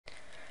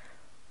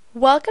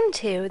Welcome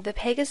to the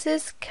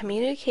Pegasus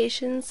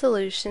Communication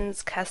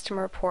Solutions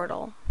Customer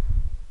Portal.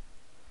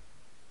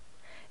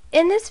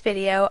 In this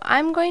video,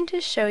 I'm going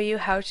to show you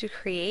how to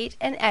create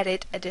and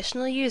edit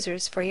additional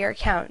users for your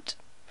account.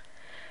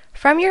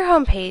 From your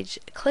homepage,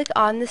 click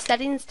on the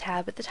Settings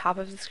tab at the top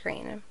of the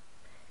screen.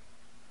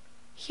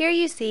 Here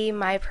you see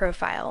My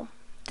Profile.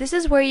 This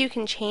is where you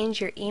can change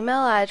your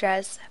email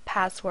address,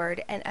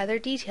 password, and other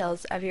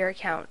details of your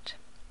account.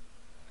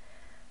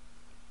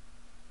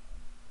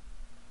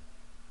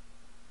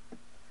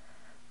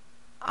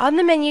 On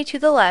the menu to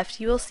the left,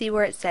 you will see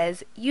where it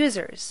says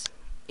Users.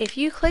 If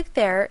you click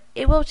there,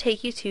 it will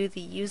take you to the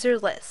user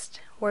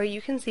list, where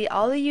you can see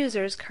all the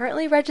users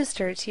currently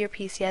registered to your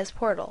PCS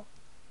portal.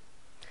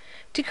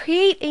 To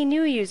create a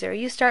new user,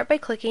 you start by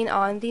clicking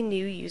on the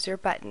New User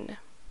button.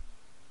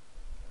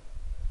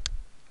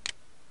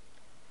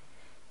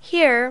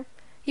 Here,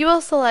 you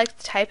will select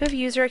the type of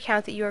user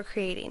account that you are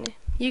creating.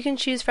 You can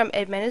choose from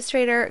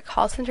Administrator,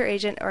 Call Center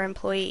Agent, or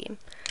Employee.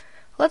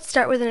 Let's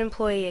start with an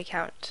employee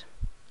account.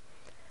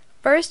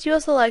 First, you will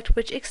select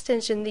which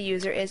extension the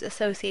user is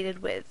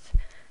associated with.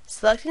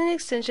 Selecting an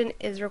extension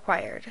is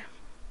required.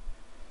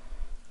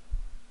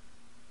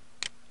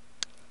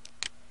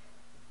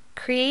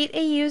 Create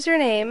a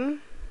username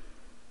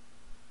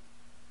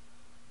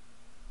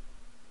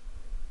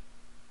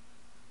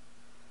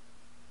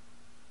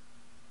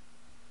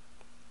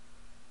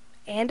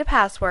and a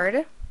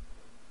password,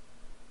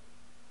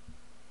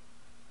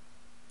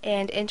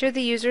 and enter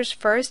the user's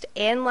first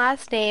and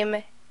last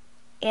name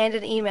and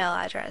an email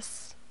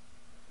address.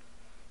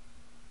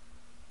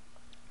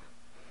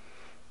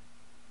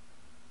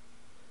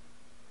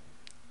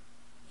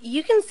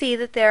 You can see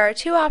that there are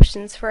two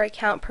options for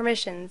account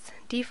permissions,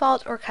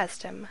 default or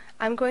custom.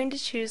 I'm going to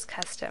choose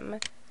custom.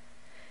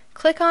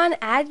 Click on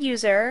Add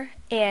User,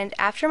 and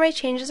after my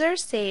changes are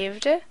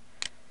saved,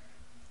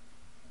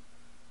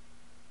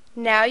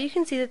 now you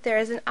can see that there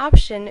is an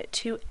option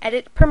to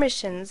edit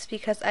permissions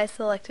because I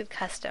selected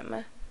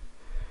custom.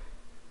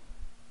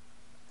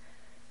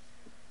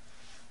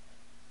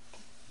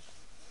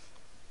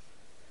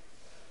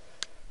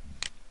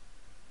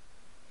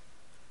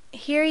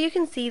 Here you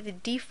can see the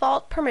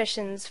default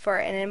permissions for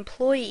an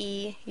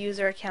employee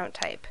user account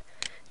type.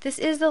 This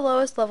is the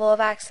lowest level of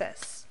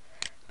access.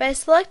 By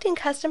selecting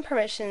custom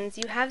permissions,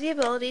 you have the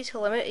ability to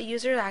limit a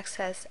user's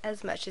access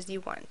as much as you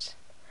want.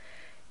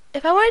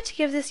 If I wanted to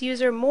give this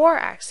user more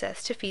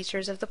access to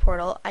features of the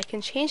portal, I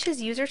can change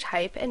his user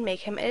type and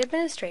make him an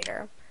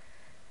administrator.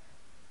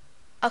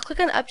 I'll click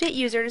on Update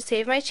User to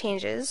save my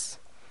changes,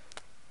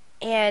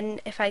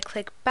 and if I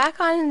click back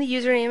on the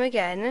username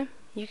again,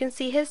 you can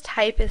see his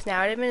type is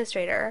now an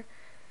administrator.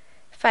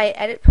 If I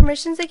edit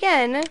permissions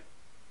again,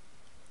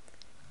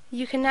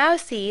 you can now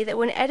see that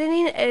when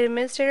editing an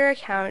administrator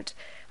account,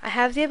 I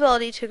have the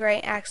ability to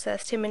grant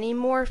access to many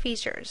more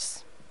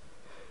features.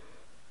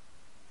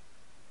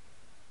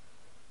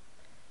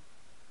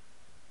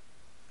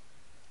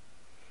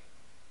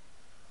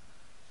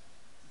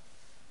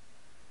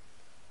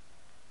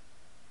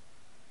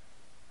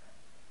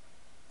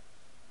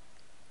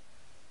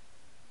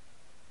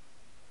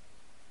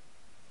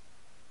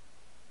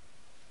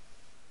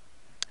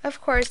 Of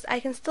course, I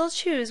can still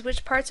choose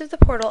which parts of the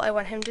portal I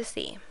want him to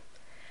see.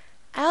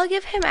 I'll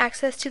give him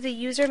access to the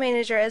user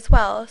manager as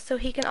well, so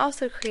he can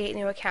also create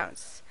new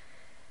accounts.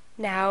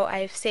 Now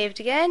I've saved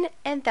again,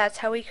 and that's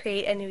how we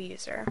create a new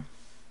user.